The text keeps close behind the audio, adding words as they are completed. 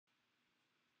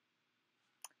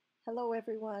Hello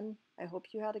everyone, I hope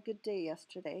you had a good day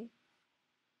yesterday.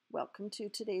 Welcome to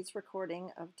today's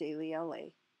recording of Daily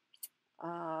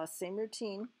LA. Same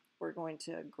routine, we're going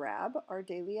to grab our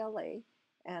Daily LA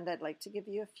and I'd like to give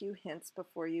you a few hints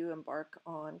before you embark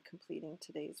on completing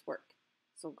today's work.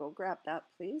 So go grab that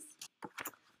please.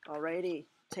 Alrighty,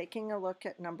 taking a look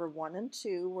at number 1 and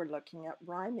 2, we're looking at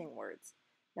rhyming words.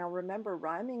 Now remember,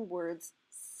 rhyming words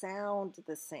sound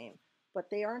the same,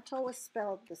 but they aren't always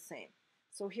spelled the same.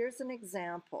 So here's an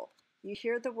example. You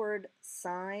hear the word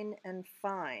sign and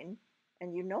fine,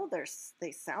 and you know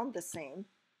they sound the same,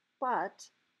 but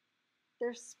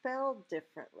they're spelled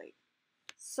differently.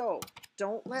 So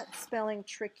don't let spelling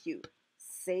trick you.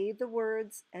 Say the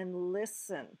words and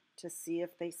listen to see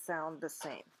if they sound the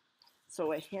same.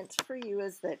 So a hint for you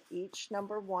is that each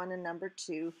number 1 and number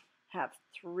 2 have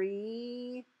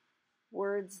 3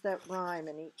 words that rhyme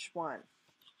in each one.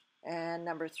 And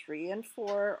number 3 and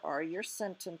 4 are your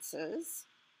sentences.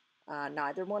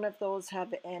 Neither one of those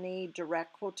have any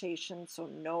direct quotation, so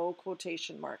no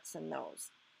quotation marks in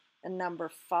those. And number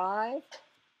 5,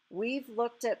 we've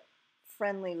looked at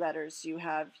friendly letters. You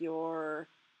have your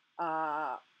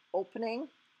opening,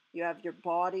 you have your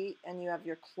body, and you have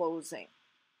your closing.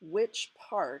 Which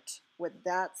part would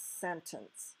that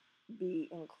sentence be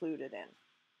included in?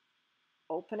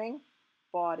 Opening,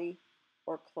 body,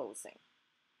 or closing?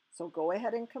 So go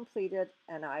ahead and complete it,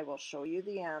 and I will show you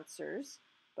the answers,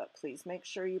 but please make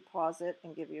sure you pause it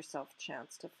and give yourself a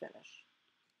chance to finish.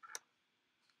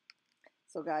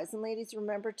 So guys and ladies,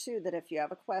 remember too that if you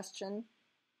have a question,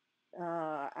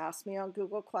 ask me on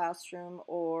Google Classroom,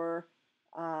 or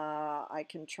I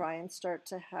can try and start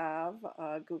to have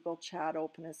Google Chat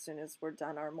open as soon as we're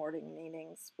done our morning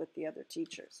meetings with the other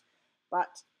teachers.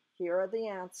 But here are the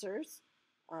answers.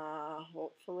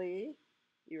 Hopefully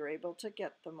you're able to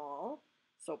get them all.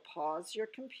 So pause your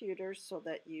computer so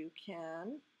that you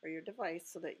can, or your device,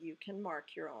 so that you can mark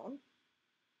your own.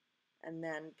 And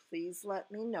then please let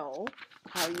me know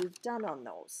how you've done on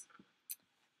those.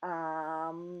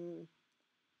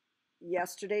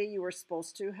 Yesterday you were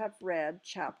supposed to have read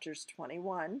chapters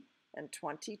 21 and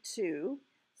 22.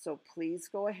 So please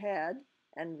go ahead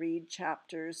and read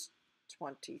chapters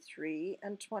 23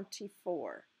 and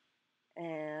 24.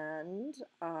 And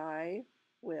I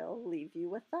will leave you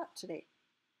with that today.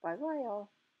 Bye-bye all.